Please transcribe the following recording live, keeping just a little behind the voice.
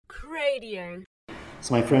Radio.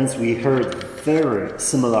 So my friends, we heard very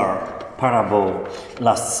similar parable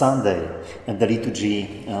last Sunday in the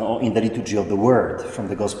liturgy of the Word from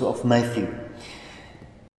the Gospel of Matthew.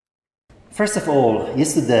 First of all,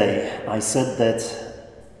 yesterday I said that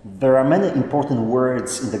there are many important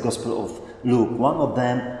words in the Gospel of Luke. One of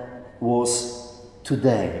them was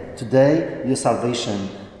today. Today your salvation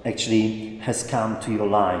actually has come to your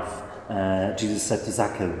life. Jesus said to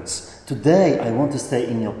Zacchaeus, today I want to stay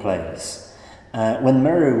in your place. When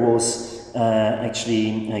Mary was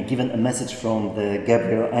given a message from the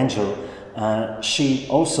Gabriel angel, she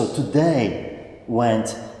also today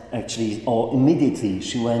went immediately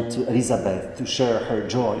she went to Elizabeth to share her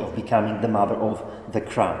joy of becoming the mother of the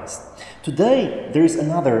Christ. Today there is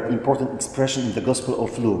another important expression in the Gospel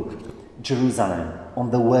of Luke, Jerusalem,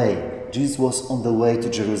 on the way. Jesus was on the way to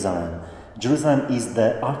Jerusalem. Jerusalem is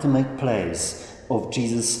the ultimate place of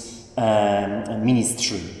Jesus'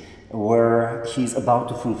 ministry, where he is about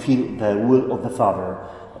to fulfill the will of the Father,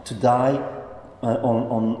 to die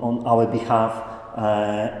on our behalf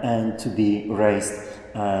and to be raised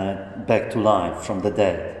back to life from the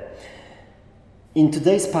dead. In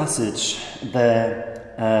today's passage,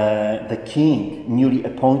 the king newly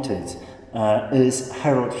appointed is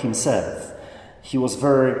Herod himself. He was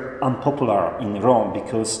very unpopular in Rome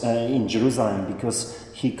in Jerusalem because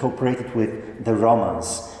he cooperated with the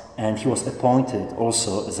Romans, and he was appointed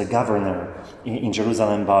also as a governor in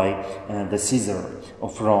Jerusalem by the Caesar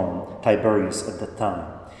of Rome, Tiberius at that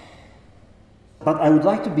time. But I would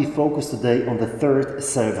like to be focused today on the third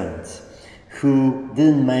servant, who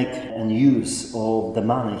didn't make any use of the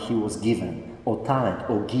money he was given, or talent,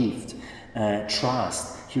 or gift,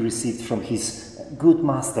 trust he received from his good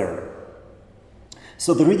master.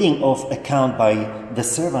 So the reading of account by the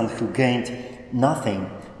servant who gained nothing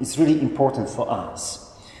is really important for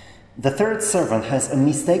us. The third servant has a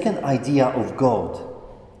mistaken idea of God,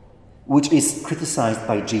 which is criticized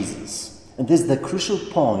by Jesus. And this is the crucial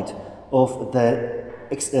point of the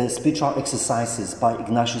spiritual exercises by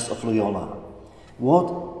Ignatius of Loyola.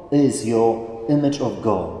 What is your image of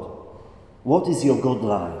God? What is your God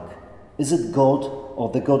like? Is it God or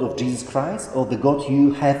the God of Jesus Christ, or the God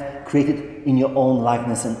you have created in your own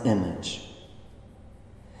likeness and image?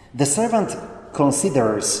 The servant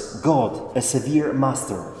considers God a severe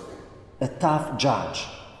master, a tough judge.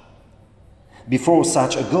 Before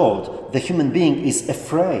such a God, the human being is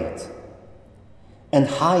afraid and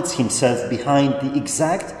hides himself behind the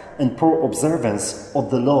exact and poor observance of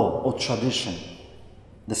the law or tradition.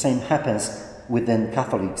 The same happens within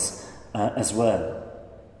Catholics as well.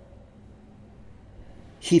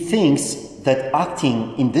 He thinks that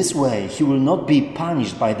acting in this way, he will not be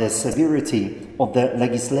punished by the severity of the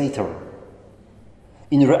legislator.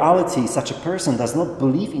 In reality, such a person does not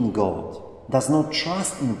believe in God, does not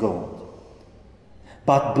trust in God,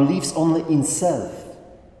 but believes only in self,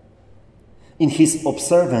 in his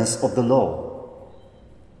observance of the law.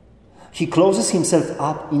 He closes himself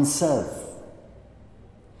up in self.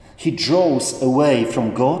 He draws away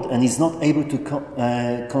from God and is not able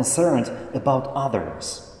to concerned about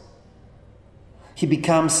others. He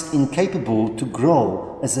becomes incapable to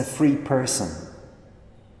grow as a free person.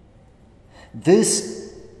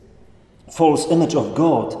 This false image of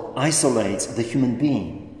God isolates the human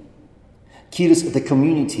being, kills the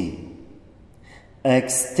community,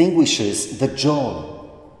 extinguishes the joy,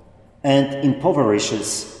 and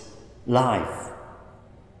impoverishes life.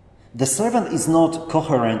 The servant is not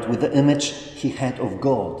coherent with the image he had of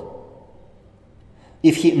God.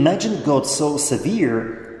 If he imagined God so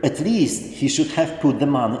severe, at least he should have put the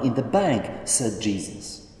money in the bank, said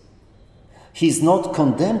Jesus. He is not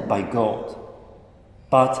condemned by God,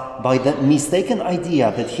 but by the mistaken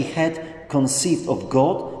idea that he had conceived of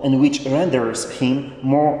God, and which renders him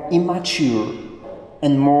more immature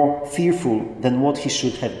and more fearful than what he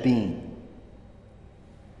should have been.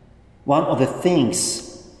 One of the things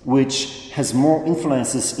which has more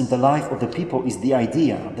influences in the life of the people is the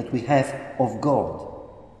idea that we have of God.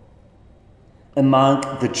 Among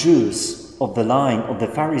the Jews of the line of the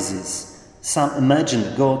Pharisees, some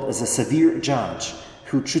imagined God as a severe judge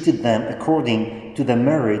who treated them according to the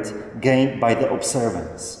merit gained by the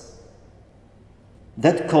observance.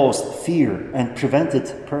 That caused fear and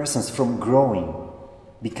prevented persons from growing,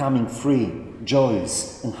 becoming free,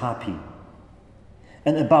 joyous, and happy.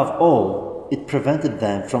 And above all, it prevented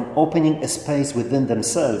them from opening a space within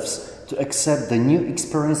themselves to accept the new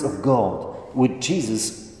experience of God which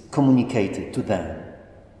Jesus communicated to them.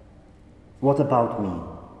 What about me?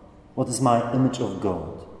 What is my image of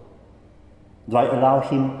God? Do I allow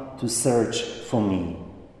Him to search for me,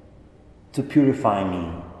 to purify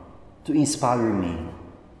me, to inspire me?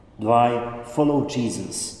 Do I follow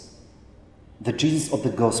Jesus? The Jesus of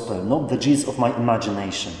the gospel, not the Jesus of my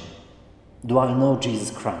imagination. Do I know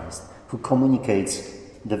Jesus Christ, who communicates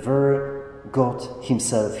the very God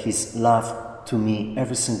himself, his love to me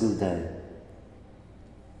every single day?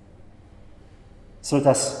 So let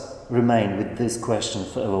us remain with this question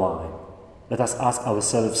for a while. Let us ask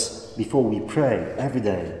ourselves before we pray every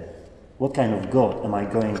day, what kind of God am I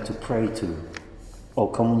going to pray to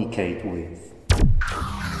or communicate with?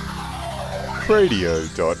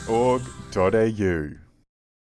 Radio.org.au